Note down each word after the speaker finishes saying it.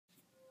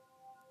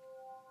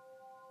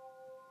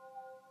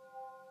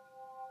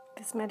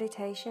This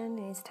meditation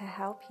is to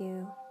help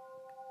you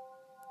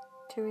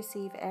to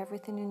receive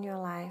everything in your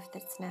life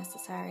that's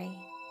necessary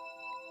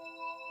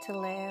to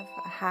live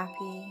a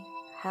happy,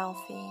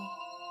 healthy,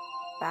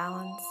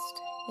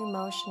 balanced,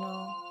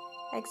 emotional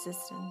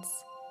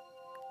existence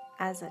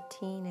as a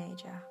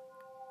teenager.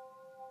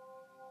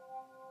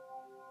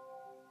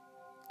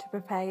 To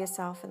prepare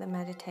yourself for the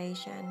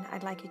meditation,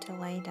 I'd like you to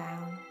lay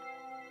down.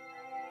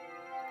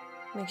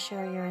 Make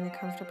sure you're in a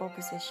comfortable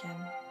position.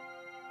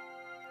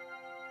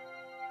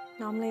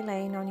 Normally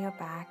laying on your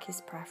back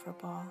is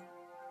preferable,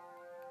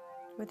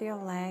 with your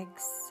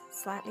legs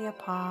slightly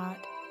apart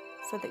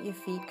so that your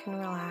feet can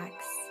relax,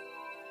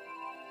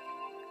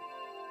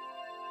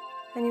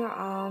 and your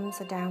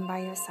arms are down by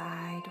your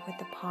side with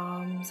the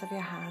palms of your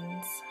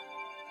hands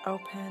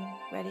open,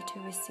 ready to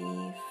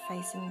receive,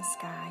 facing the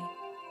sky.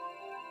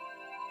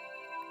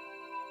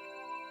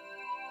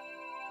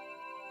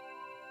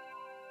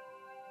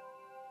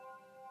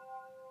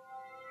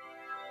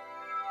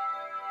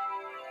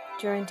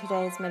 During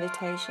today's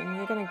meditation,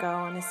 you're going to go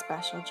on a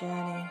special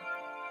journey.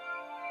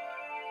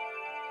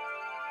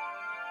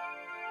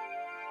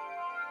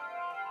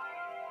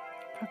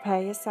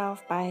 Prepare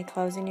yourself by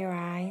closing your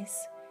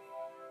eyes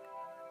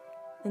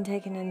and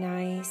taking a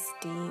nice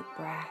deep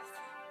breath.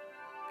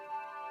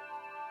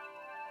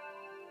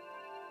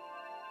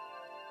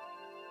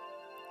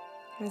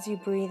 As you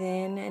breathe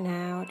in and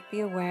out,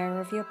 be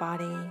aware of your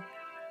body,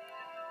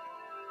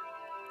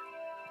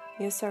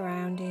 your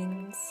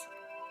surroundings.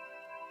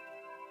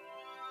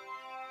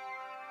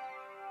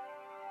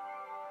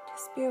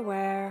 Just be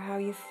aware how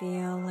you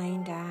feel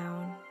laying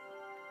down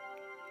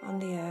on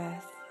the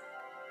earth.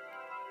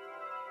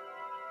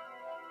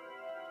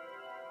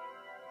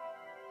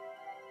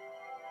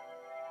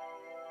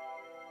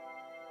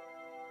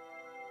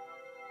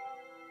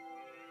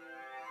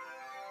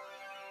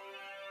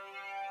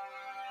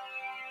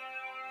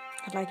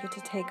 I'd like you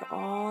to take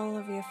all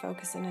of your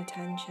focus and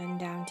attention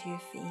down to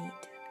your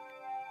feet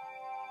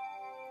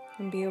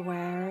and be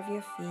aware of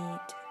your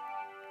feet,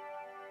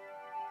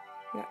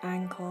 your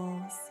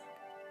ankles,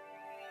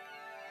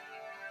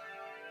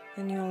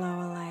 and your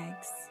lower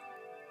legs.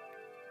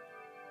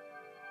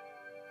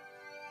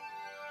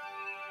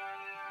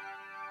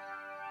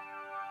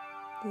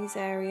 These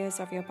areas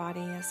of your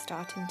body are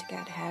starting to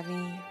get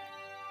heavy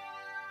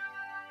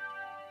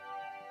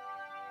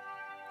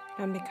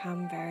and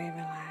become very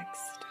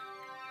relaxed.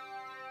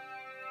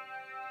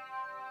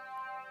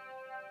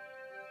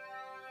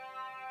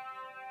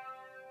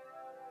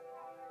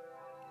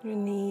 Your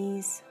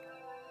knees,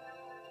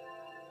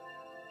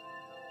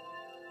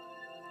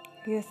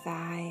 your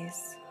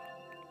thighs,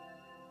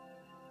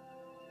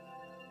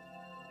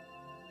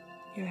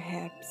 your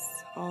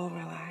hips all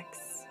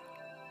relax.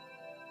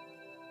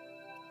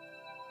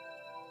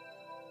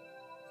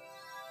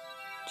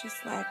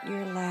 Just let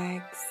your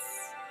legs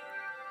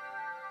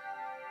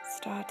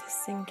start to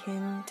sink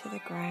into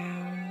the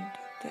ground,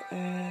 the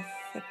earth,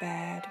 the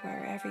bed,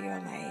 wherever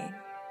you're laying.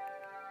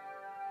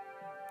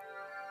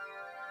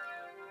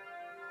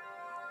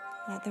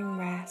 Let them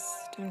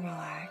rest and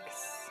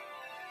relax.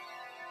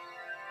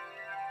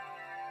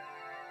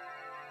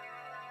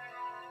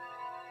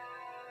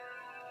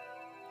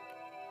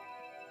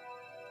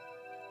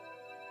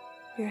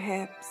 Your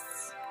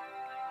hips,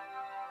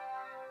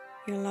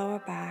 your lower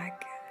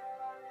back,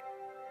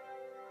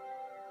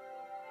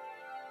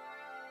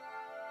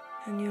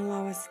 and your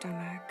lower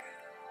stomach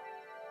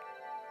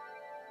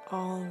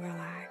all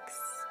relax.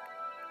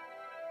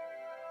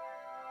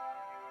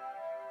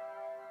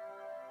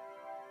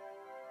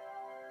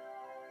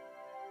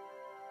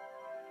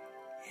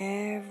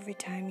 Every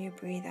time you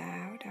breathe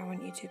out, I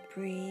want you to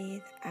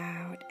breathe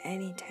out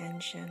any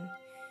tension,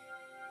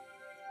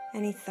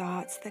 any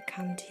thoughts that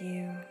come to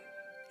you,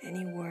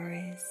 any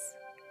worries.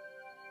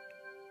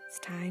 It's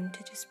time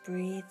to just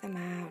breathe them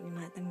out and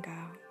let them go.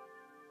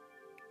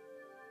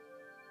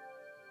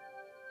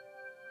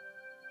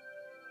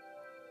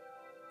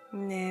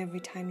 And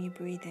every time you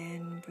breathe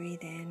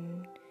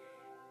in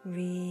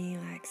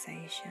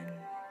relaxation.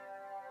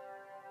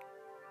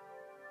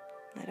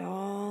 Let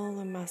all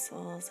the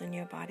muscles in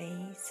your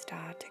body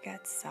start to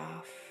get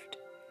soft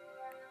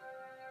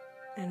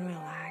and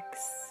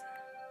relax.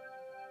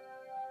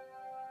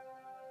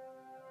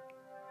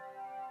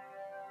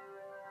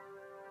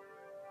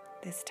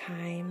 This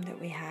time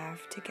that we have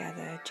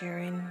together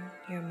during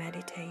your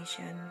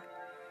meditation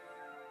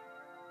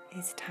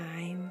is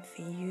time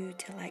for you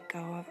to let go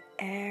of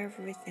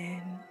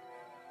everything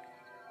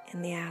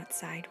in the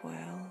outside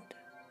world.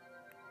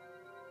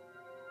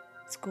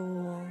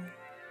 School,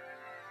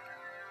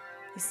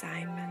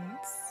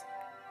 assignments,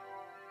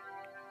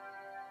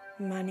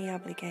 money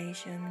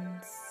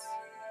obligations,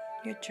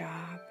 your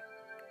job,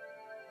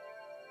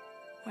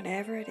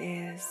 whatever it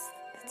is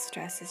that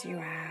stresses you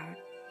out.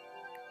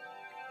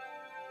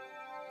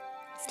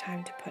 It's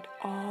time to put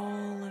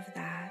all of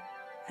that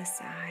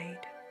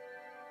aside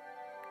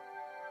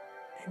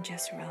and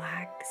just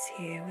relax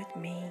here with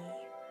me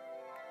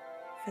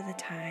for the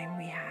time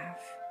we have.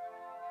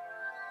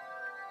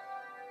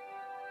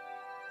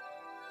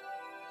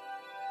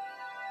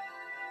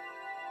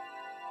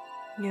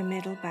 your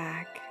middle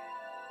back,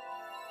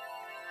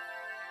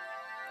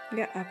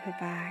 your upper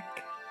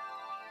back,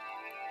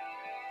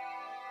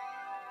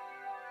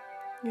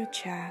 your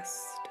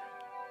chest,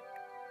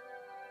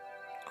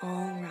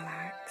 all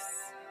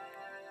relax.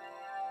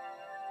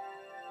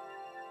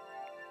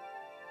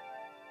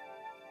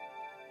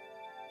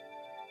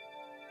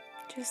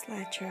 Just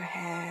let your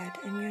head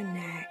and your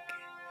neck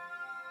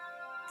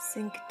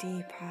sink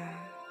deeper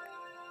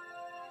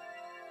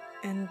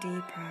and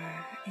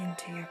deeper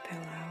into your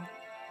pillow.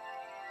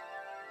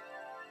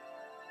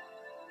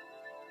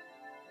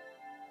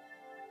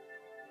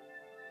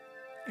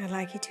 I'd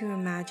like you to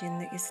imagine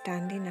that you're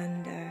standing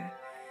under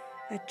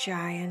a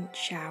giant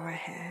shower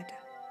head.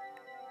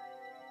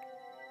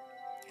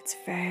 It's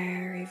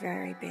very,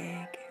 very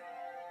big.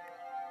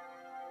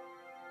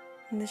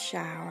 And the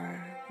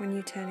shower, when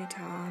you turn it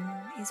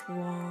on, is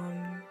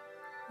warm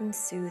and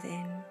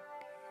soothing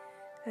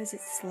as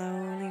it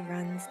slowly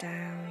runs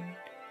down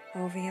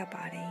over your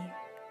body.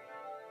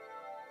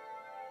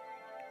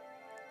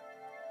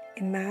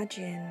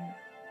 Imagine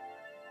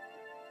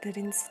that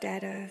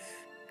instead of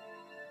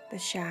the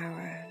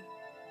shower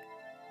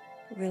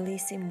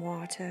releasing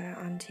water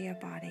onto your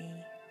body,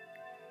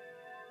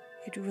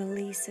 it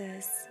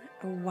releases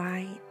a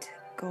white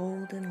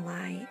golden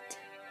light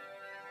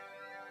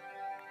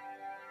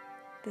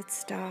that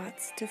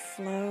starts to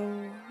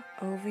flow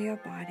over your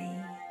body,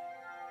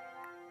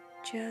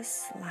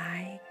 just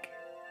like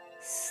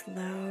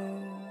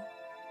slow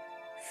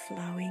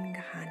flowing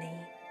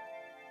honey.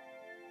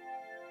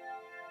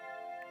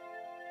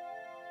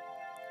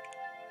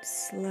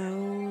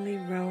 Slowly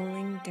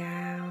rolling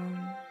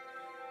down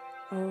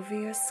over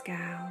your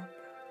scalp,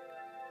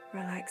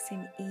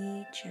 relaxing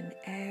each and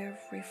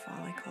every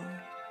follicle.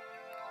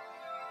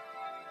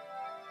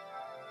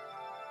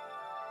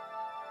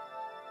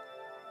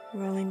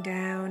 Rolling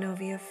down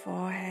over your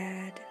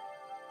forehead,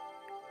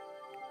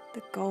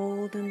 the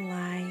golden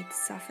light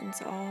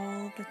softens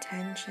all the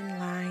tension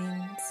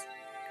lines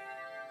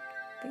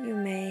that you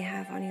may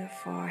have on your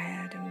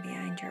forehead and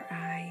behind your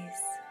eyes.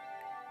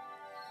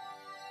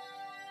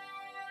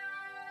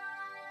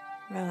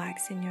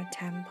 Relaxing your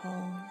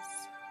temples,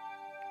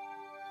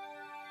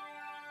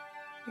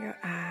 your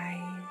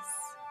eyes,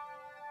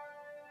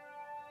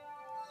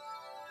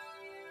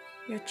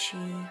 your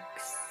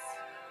cheeks,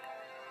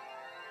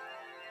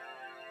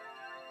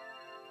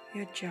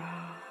 your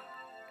jaw,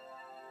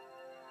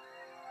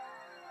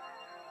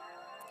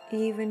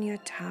 even your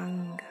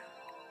tongue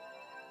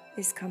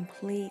is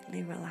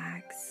completely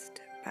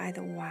relaxed by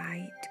the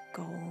white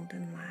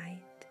golden light.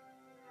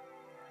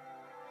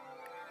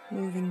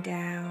 Moving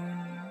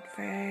down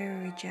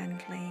very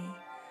gently,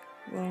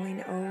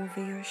 rolling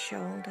over your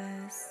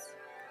shoulders,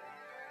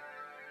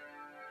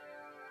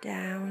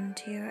 down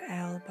to your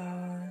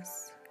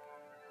elbows,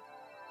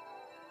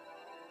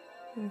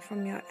 and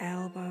from your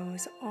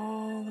elbows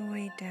all the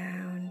way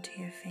down to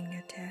your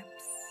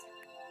fingertips.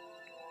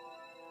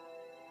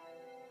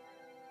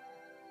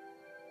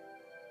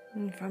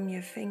 And from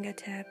your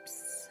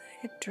fingertips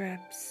it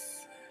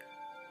drips,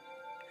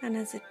 and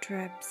as it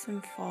drips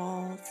and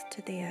falls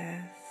to the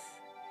earth,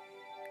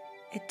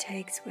 it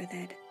takes with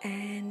it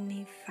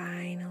any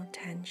final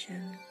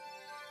tension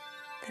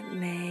that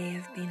may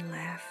have been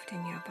left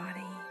in your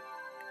body.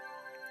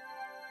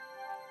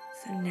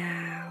 So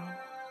now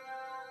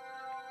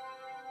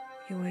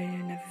you are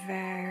in a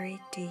very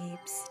deep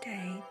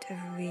state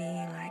of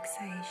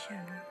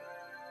relaxation.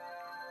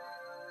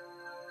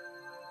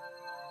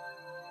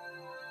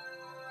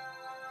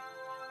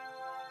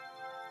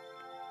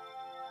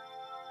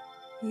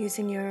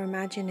 Using your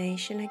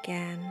imagination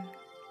again,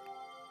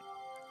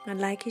 I'd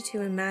like you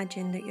to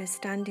imagine that you're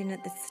standing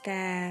at the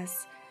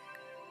stairs,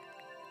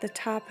 the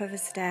top of a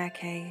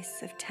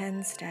staircase of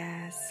 10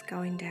 stairs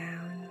going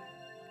down.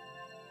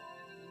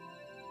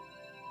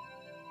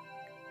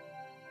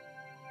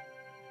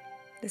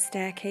 The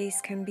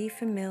staircase can be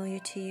familiar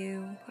to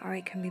you, or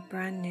it can be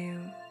brand new.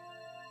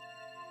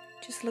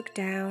 Just look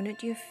down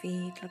at your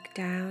feet, look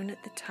down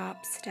at the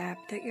top step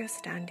that you're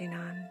standing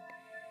on,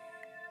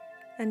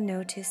 and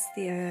notice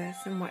the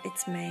earth and what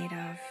it's made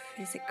of.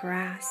 Is it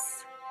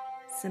grass,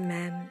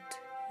 cement,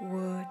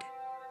 wood,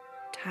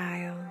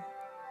 tile?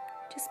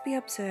 Just be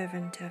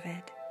observant of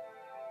it.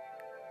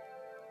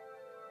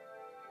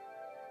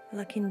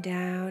 Looking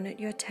down at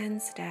your 10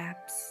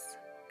 steps,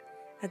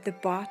 at the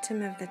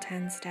bottom of the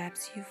 10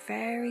 steps, you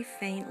very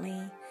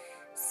faintly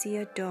see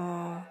a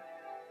door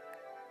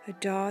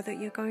that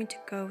you're going to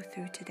go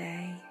through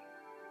today.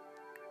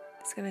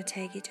 It's going to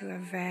take you to a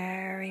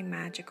very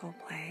magical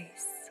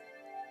place.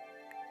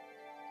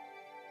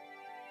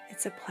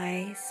 It's a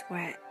place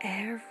where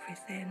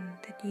everything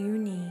that you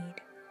need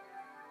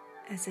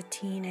as a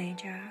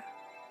teenager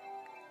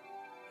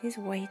is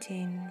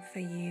waiting for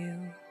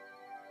you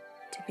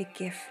to be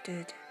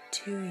gifted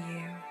to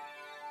you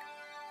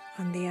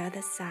on the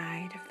other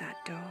side of that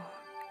door.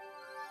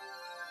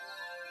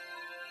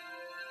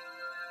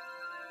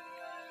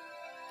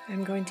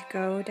 I'm going to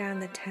go down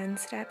the 10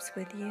 steps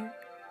with you,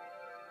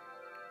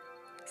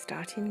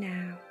 starting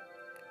now.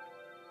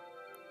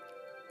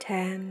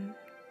 10,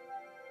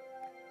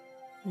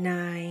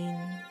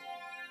 9,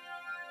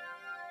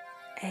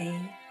 8,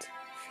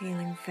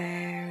 feeling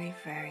very,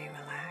 very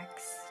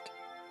relaxed.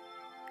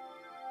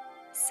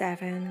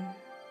 7,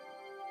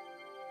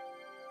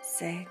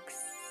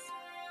 6,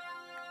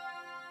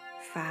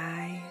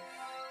 5,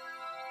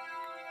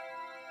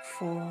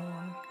 4,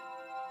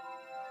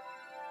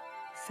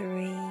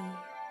 3,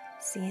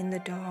 seeing the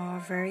door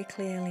very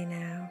clearly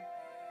now.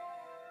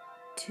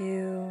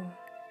 2,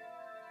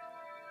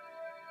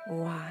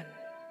 1.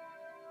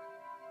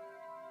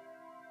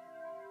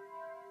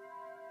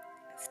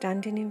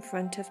 Standing in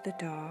front of the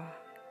door.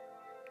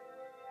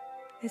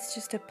 It's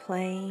just a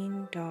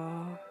plain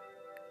door,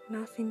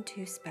 nothing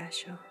too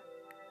special.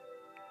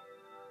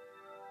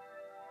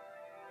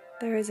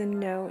 There is a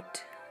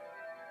note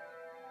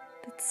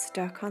that's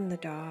stuck on the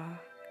door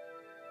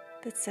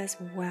that says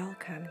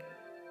welcome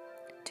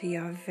to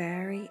your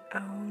very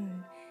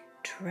own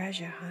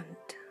treasure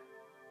hunt.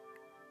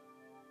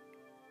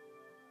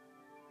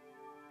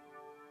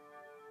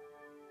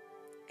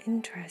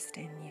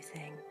 Interesting, you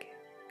think?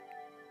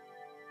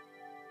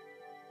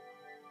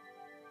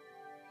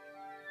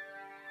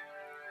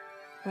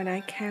 When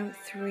I count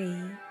 3,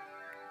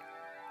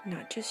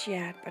 not just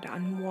yet, but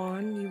on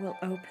 1 you will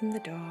open the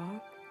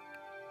door.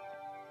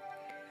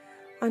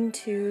 On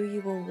 2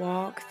 you will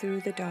walk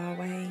through the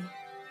doorway.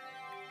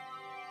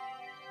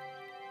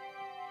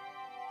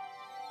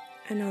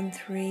 And on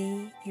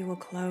 3 you will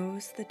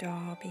close the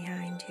door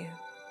behind you.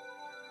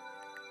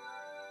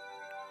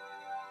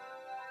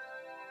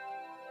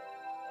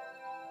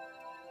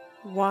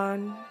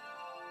 1,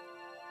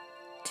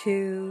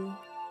 2,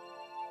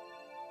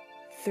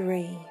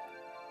 3.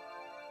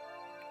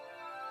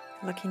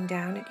 Looking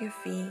down at your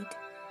feet,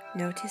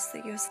 notice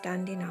that you're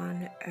standing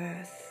on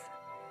earth.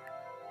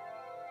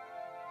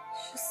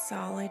 It's just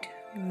solid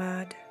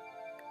mud,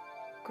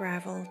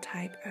 gravel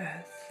type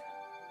earth.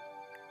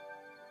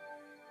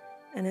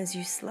 And as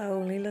you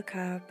slowly look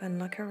up and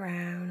look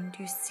around,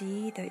 you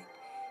see that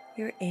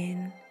you're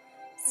in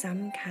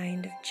some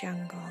kind of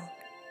jungle.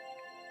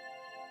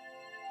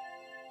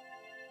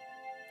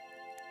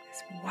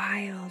 There's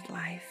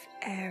wildlife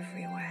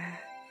everywhere.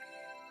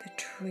 The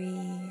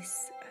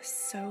trees are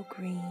so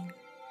green,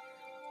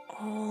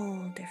 all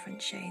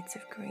different shades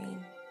of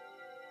green.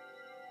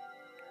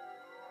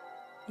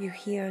 You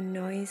hear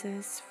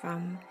noises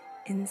from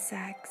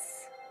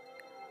insects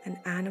and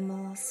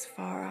animals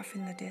far off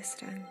in the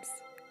distance,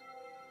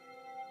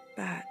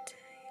 but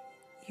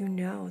you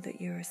know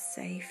that you're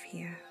safe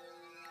here.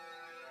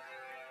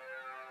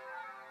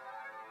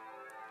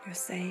 You're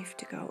safe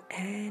to go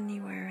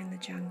anywhere in the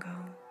jungle.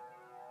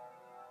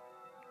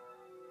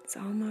 It's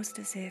almost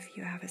as if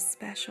you have a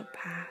special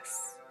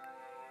pass,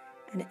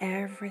 and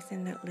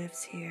everything that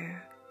lives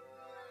here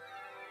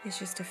is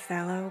just a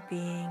fellow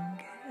being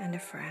and a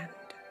friend.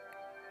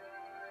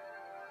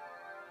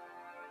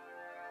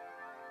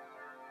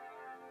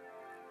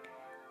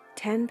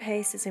 Ten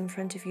paces in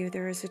front of you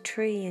there is a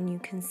tree, and you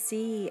can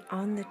see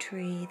on the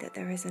tree that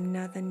there is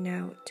another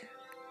note.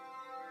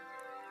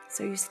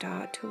 So you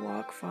start to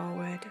walk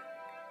forward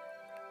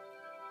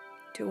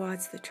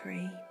towards the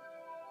tree,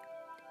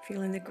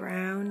 feeling the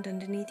ground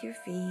underneath your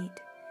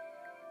feet.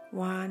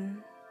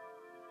 1,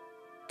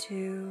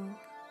 2,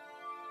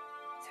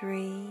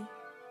 3,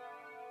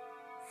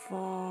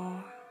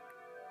 4,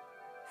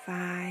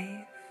 5,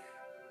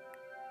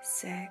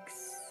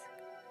 6,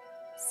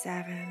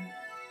 7,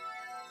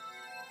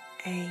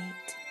 8,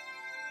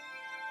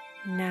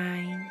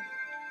 9,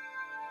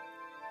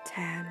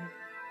 10.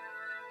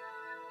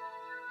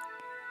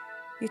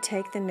 You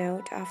take the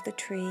note off the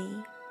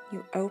tree,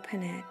 you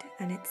open it,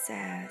 and it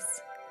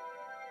says,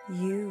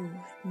 "You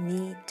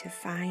need to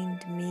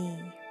find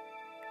me.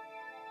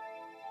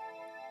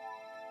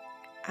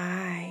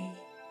 I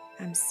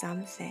am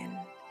something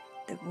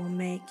that will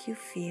make you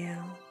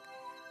feel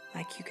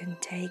like you can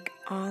take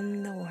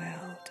on the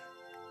world.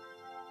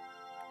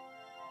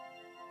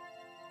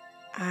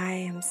 I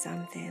am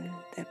something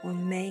that will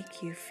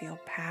make you feel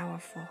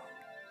powerful.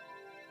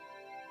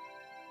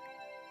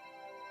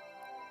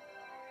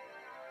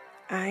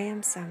 I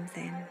am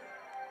something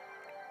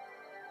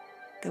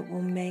that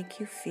will make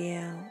you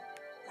feel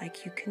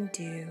like you can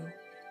do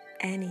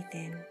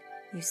anything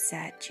you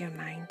set your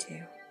mind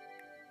to."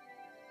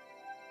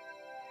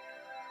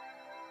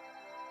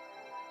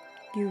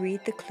 You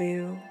read the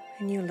clue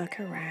and you look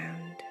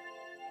around.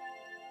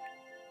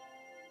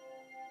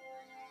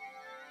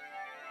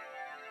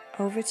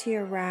 Over to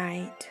your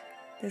right,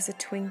 there's a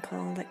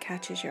twinkle that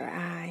catches your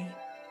eye.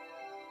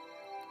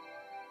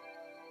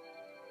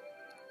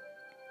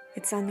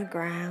 It's on the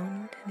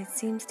ground, and it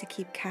seems to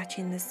keep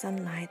catching the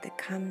sunlight that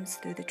comes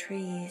through the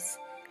trees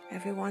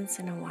every once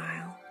in a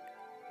while.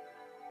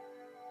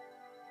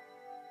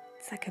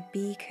 It's like a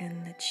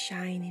beacon that's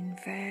shining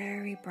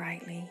very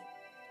brightly.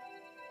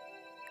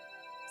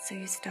 So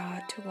you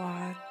start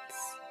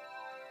towards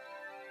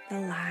the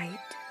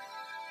light.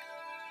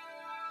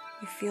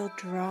 You feel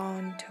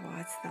drawn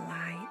towards the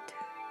light.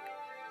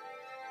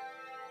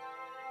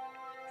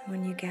 And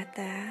when you get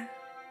there,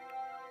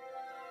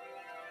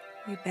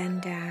 you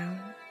bend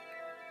down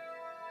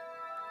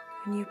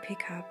and you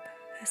pick up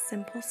a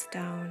simple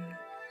stone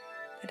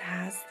that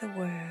has the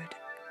word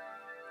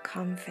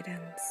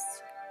confidence.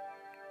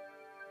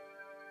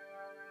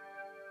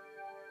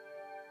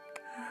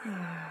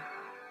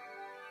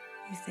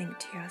 You think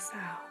to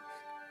yourself,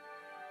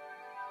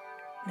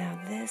 now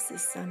this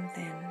is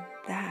something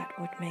that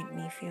would make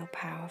me feel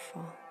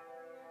powerful,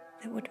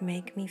 that would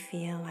make me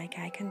feel like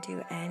I can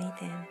do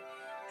anything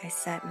I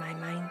set my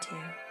mind to.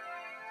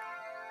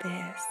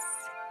 This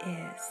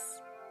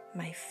is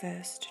my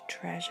first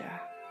treasure,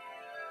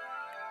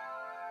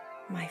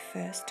 my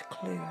first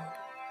clue.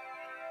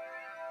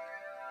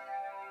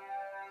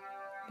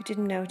 You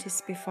didn't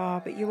notice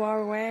before, but you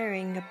are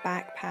wearing a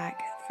backpack,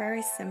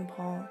 very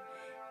simple,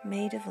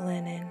 made of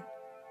linen.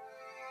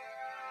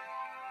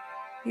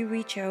 You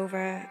reach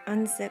over,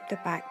 unzip the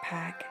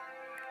backpack,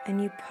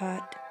 and you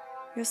put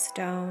your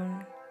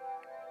stone,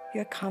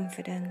 your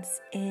confidence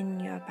in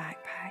your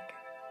backpack.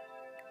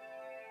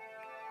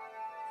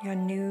 Your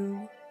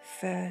new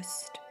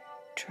first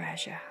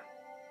treasure.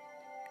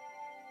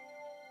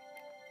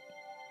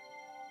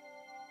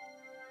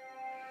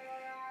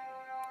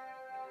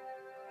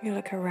 You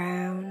look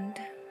around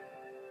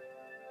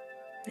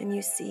and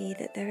you see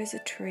that there is a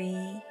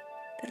tree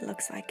that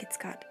looks like it's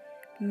got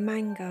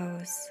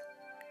mangoes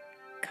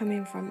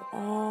coming from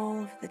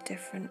all of the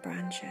different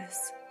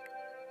branches.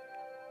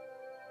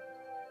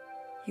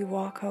 You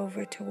walk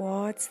over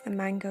towards the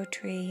mango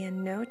tree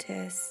and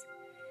notice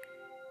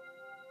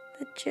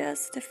that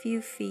just a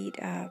few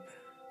feet up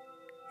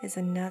is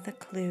another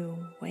clue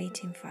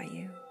waiting for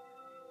you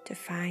to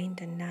find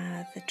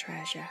another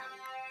treasure.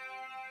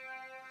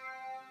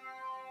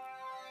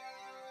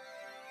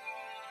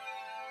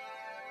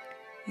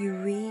 You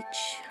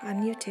reach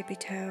on your tippy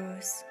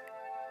toes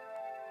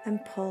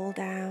and pull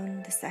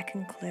down the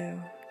second clue.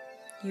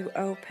 You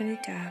open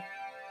it up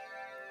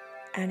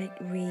and it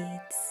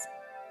reads,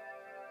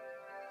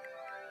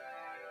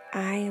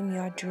 I am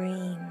your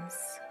dreams.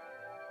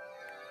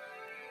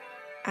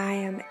 I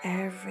am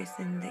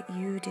everything that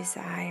you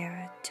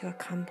desire to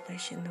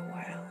accomplish in the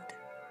world.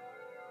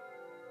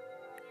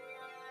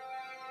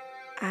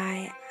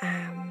 I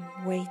am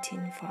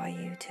waiting for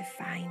you to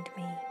find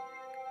me.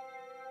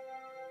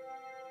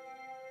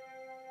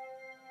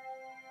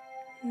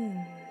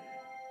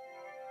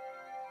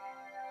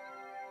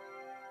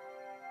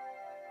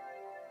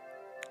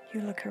 You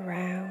look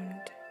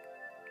around.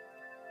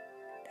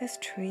 There's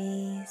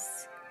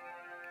trees.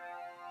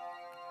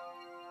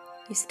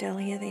 You still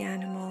hear the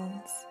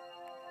animals.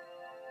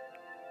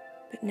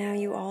 But now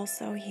you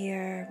also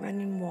hear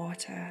running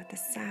water, the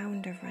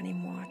sound of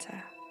running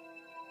water.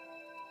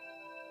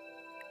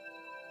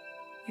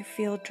 You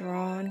feel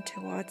drawn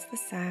towards the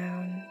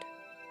sound,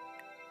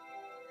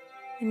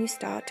 and you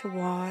start to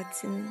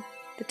waltz in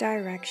the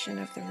direction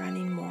of the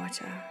running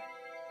water.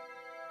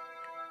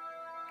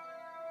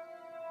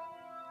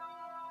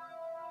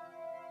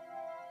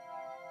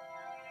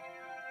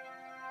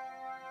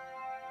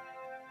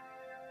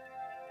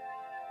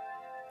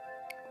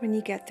 When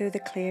you get through the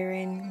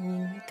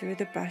clearing, through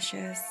the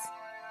bushes,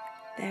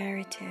 there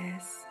it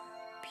is,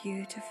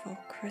 beautiful,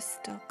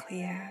 crystal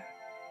clear.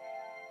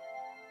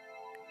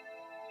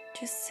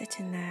 Just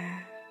sitting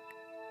there,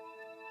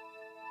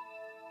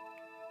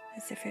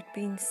 as if it'd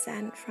been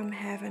sent from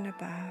heaven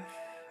above.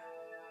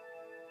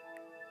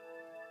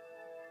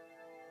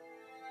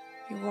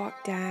 You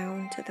walk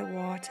down to the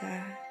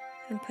water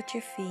and put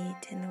your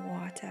feet in the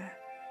water.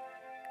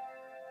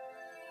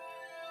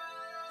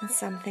 And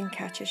something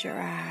catches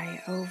your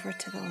eye over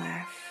to the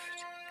left.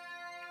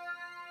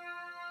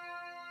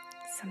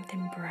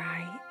 Something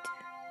bright,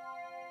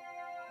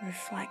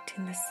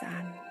 reflecting the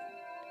sun,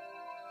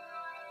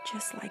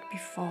 just like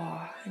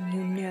before, and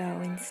you know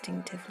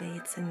instinctively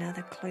it's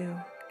another clue.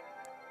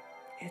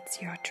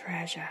 It's your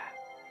treasure.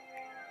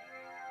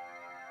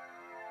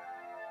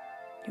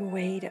 You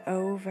wade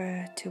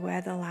over to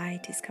where the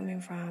light is coming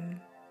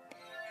from,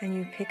 and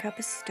you pick up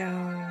a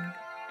stone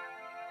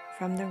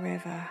from the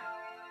river.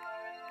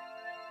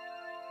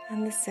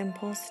 And the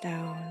simple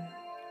stone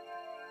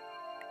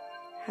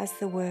has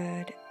the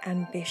word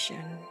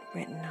ambition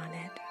written on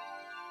it.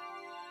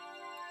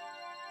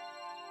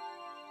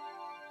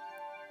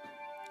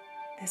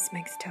 This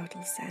makes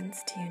total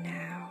sense to you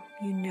now.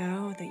 You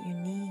know that you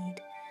need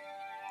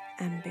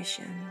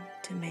ambition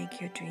to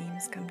make your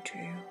dreams come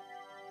true.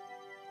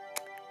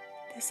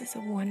 This is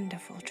a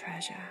wonderful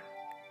treasure.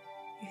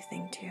 You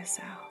think to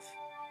yourself,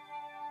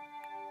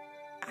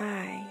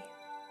 I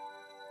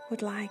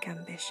would like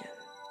ambition.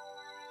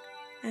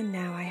 And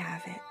now I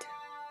have it.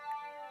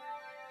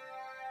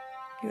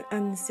 You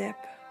unzip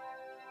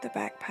the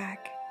backpack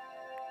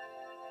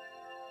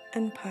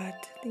and put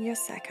your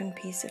second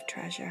piece of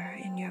treasure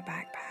in your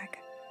backpack,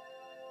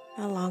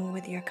 along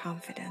with your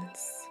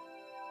confidence.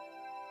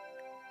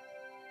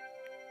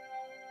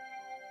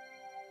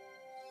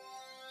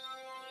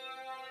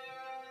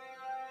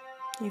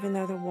 Even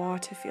though the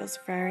water feels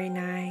very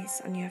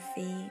nice on your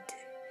feet,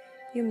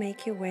 you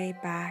make your way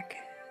back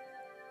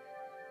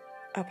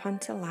up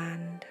onto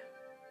land.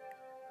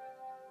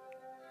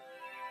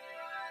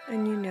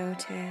 And you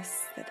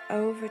notice that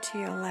over to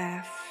your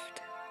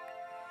left,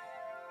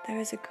 there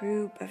is a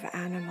group of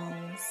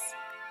animals,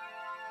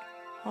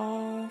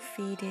 all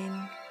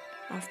feeding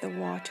off the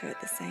water at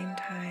the same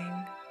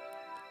time.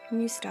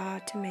 And you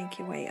start to make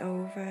your way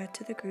over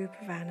to the group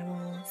of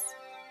animals.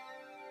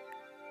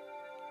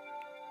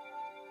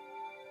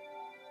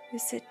 You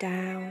sit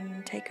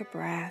down, take a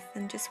breath,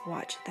 and just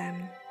watch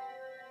them,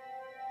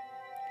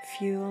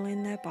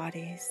 fueling their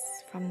bodies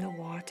from the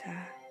water.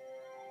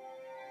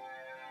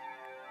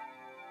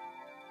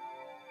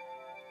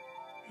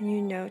 And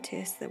you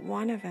notice that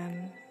one of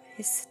them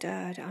is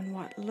stood on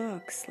what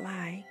looks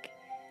like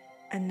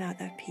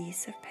another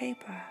piece of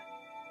paper.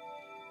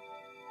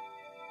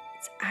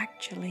 It's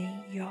actually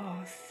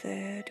your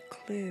third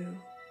clue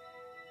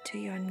to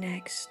your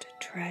next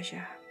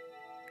treasure.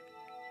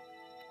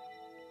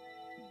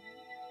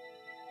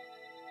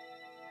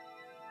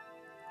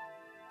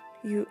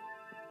 You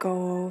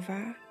go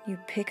over, you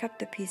pick up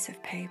the piece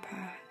of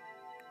paper,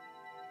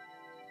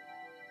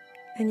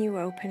 and you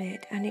open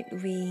it, and it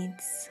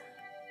reads,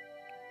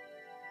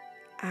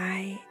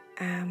 "I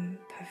am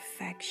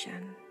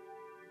perfection.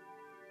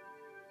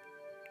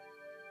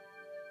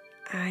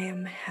 I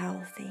am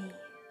healthy.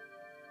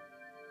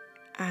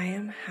 I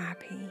am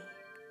happy.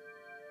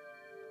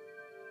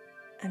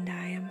 And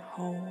I am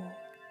whole."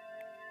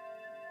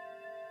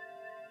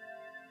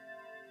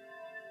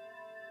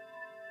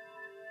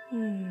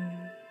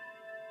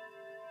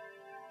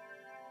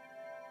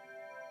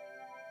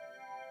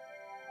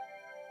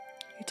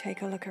 You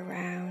take a look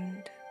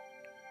around,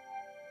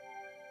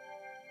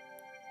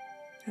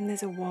 and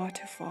there's a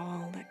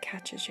waterfall that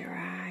catches your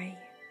eye.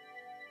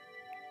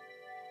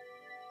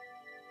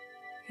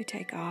 You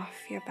take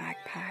off your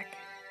backpack,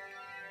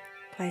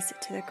 place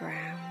it to the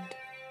ground,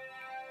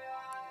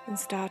 and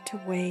start to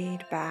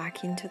wade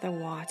back into the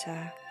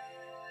water,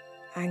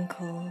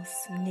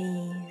 ankles,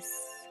 knees,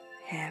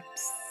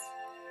 hips,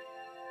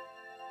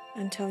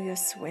 until you're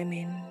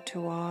swimming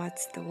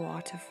towards the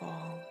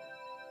waterfall.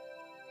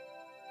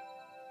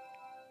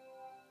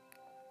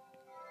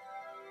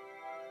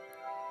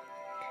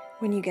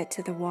 When you get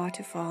to the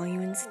waterfall,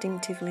 you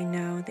instinctively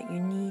know that you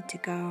need to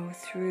go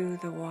through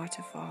the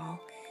waterfall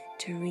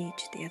to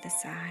reach the other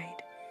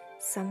side.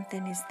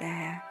 Something is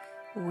there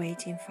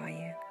waiting for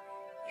you.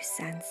 You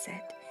sense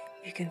it.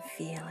 You can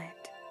feel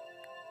it.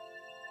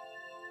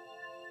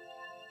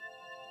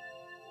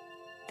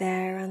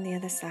 There on the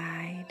other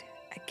side,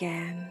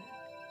 again,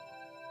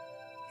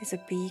 is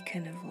a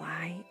beacon of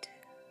light,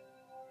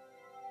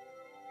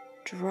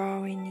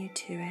 drawing you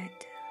to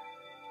it.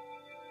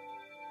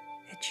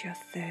 It's your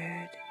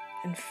third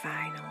and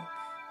final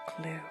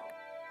clue.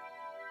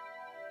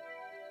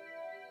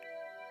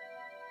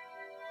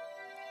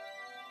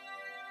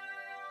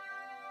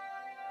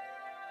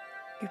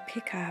 You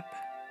pick up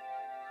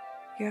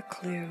your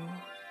clue,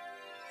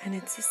 and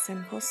it's a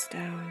simple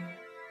stone.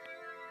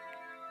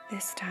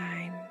 This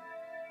time,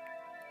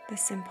 the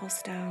simple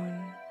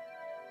stone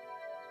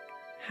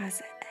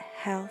has a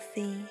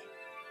healthy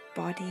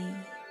body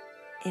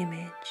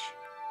image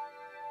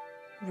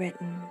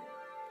written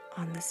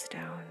on the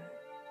stone.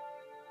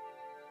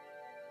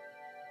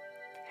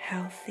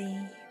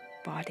 Healthy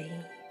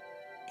body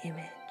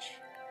image.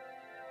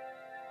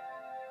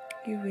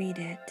 You read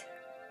it.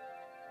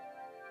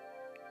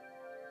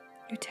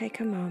 You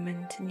take a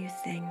moment and you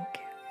think.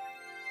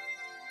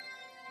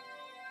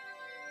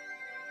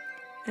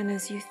 And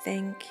as you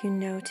think, you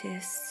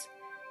notice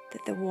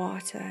that the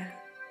water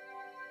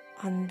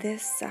on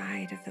this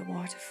side of the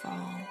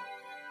waterfall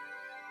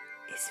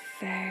is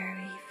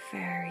very,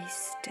 very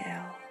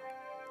still.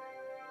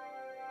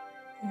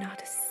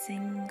 Not a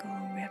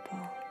single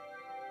ripple.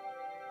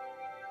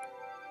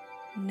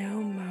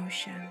 No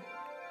motion.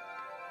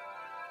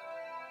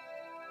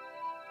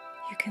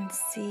 You can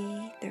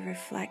see the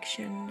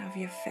reflection of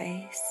your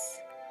face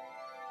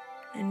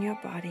and your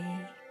body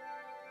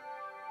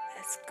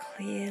as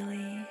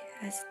clearly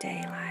as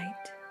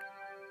daylight.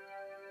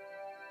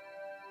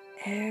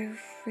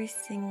 Every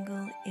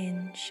single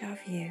inch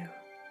of you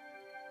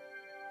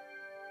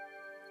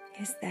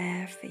is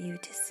there for you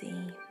to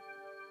see.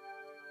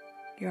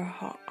 Your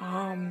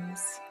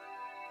arms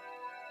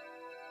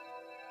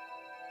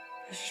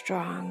are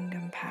strong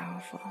and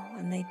powerful,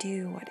 and they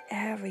do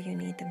whatever you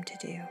need them to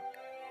do.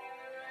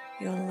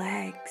 Your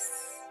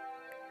legs,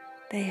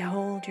 they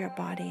hold your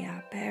body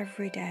up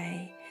every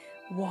day.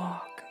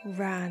 Walk,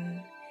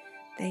 run,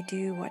 they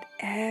do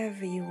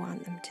whatever you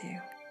want them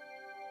to.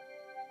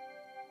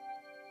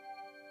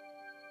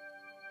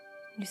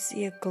 You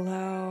see a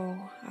glow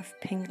of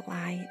pink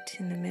light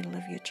in the middle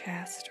of your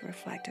chest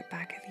reflected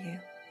back of you.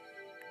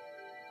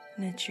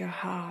 And it's your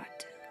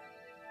heart,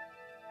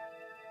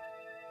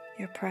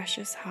 your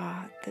precious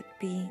heart that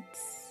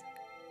beats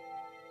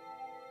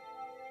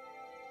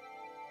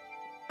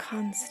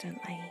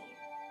constantly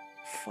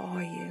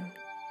for you,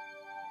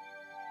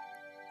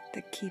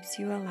 that keeps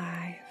you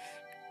alive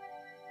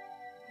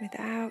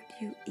without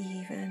you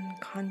even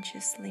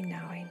consciously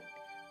knowing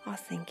or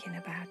thinking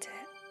about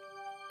it.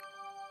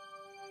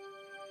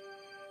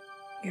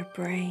 your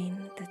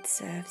brain that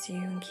serves you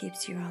and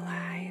keeps you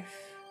alive,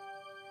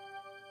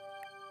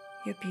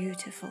 your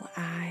beautiful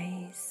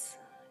eyes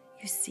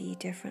you see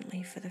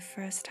differently for the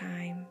first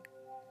time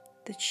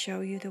that show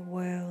you the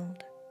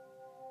world,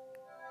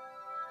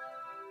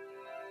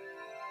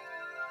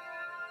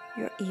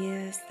 your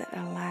ears that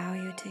allow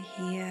you to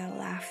hear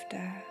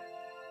laughter,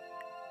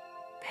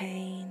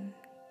 pain,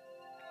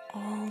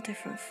 all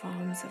different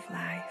forms of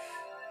life.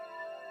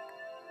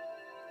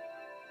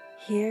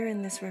 Here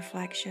in this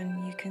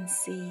reflection, you can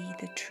see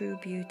the true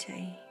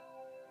beauty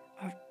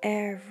of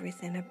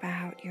everything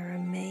about your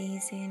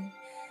amazing,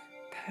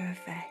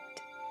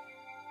 perfect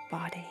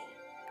body,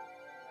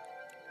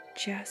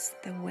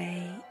 just the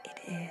way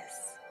it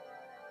is.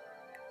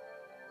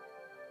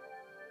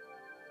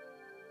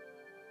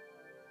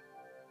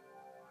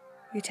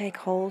 You take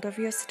hold of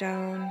your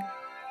stone,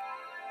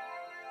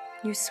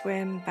 you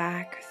swim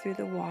back through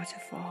the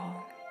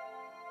waterfall.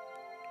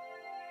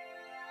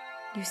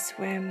 You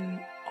swim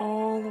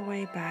all the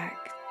way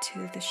back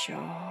to the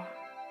shore.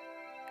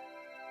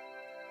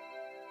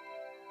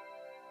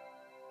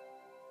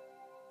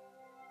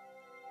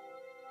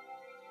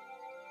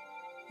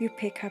 You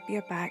pick up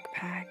your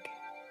backpack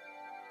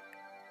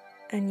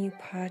and you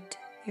put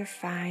your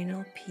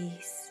final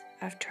piece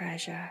of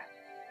treasure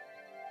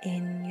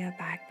in your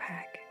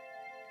backpack.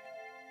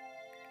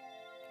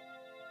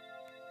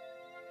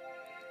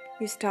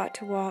 You start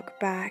to walk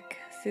back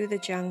through the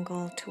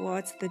jungle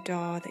towards the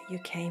door that you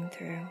came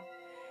through.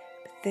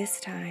 But this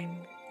time,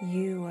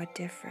 you are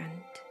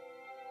different.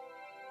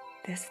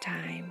 This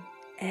time,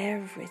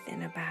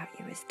 everything about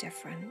you is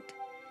different.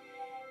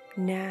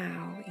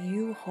 Now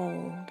you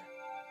hold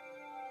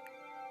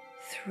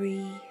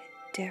 3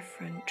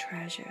 different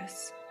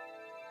treasures.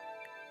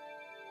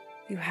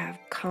 You have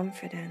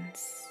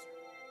confidence.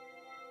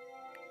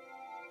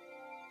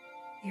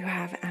 You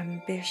have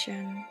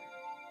ambition.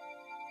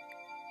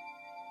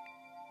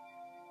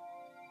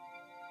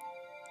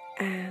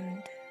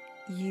 And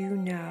you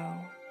know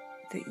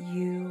that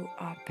you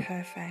are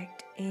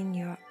perfect in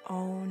your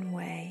own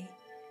way.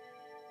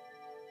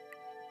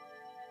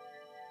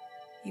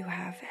 You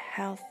have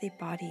healthy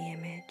body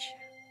image.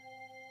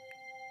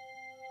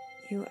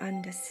 You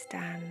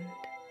understand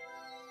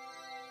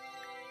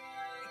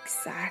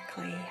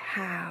exactly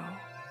how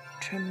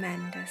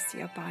tremendous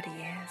your body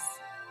is.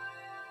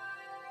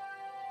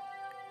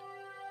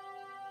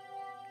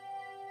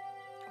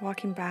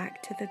 Walking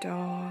back to the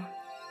door,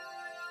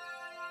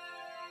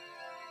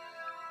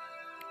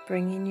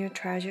 bringing your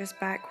treasures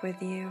back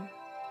with you.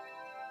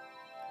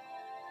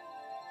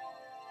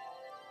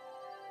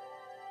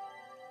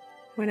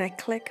 When I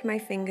click my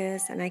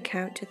fingers and I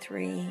count to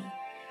 3,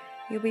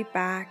 you'll be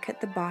back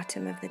at the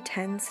bottom of the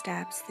 10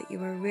 steps that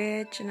you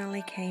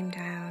originally came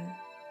down.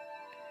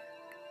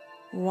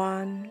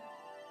 1,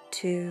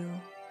 2,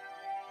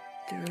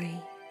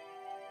 3.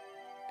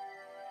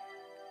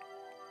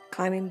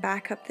 Climbing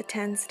back up the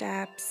 10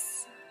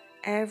 steps,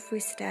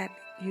 every step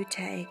you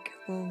take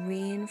will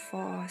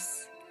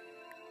reinforce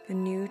the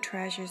new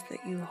treasures that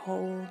you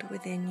hold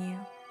within you.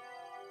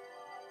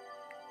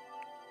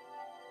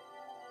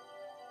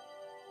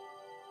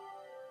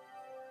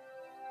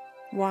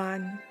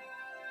 One,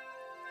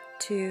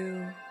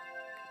 2,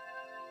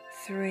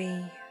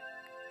 3,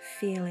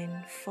 feeling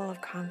full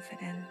of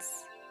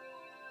confidence.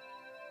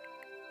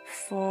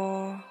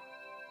 4,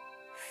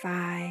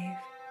 5,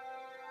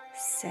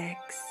 6,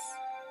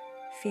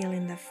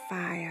 feeling the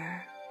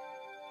fire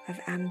of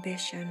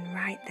ambition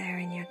right there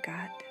in your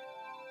gut.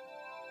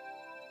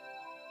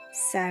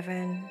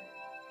 7,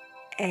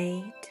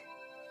 8,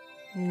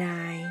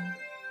 9,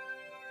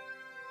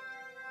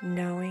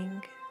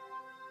 knowing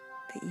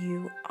that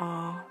you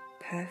are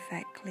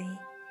perfectly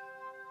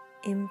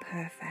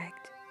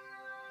imperfect,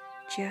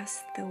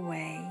 just the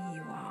way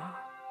you are.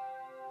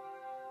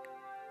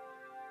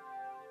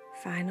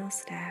 Final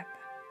step,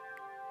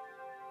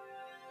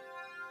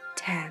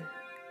 10.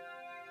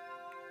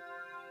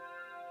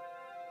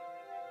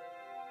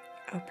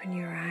 Open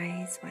your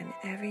eyes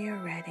whenever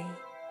you're ready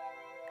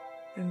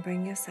and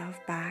bring yourself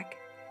back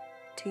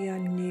to your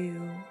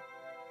new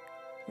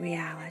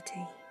reality.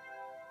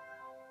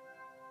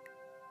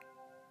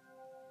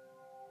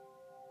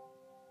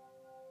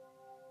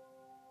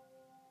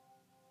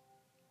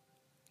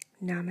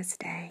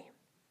 Namaste.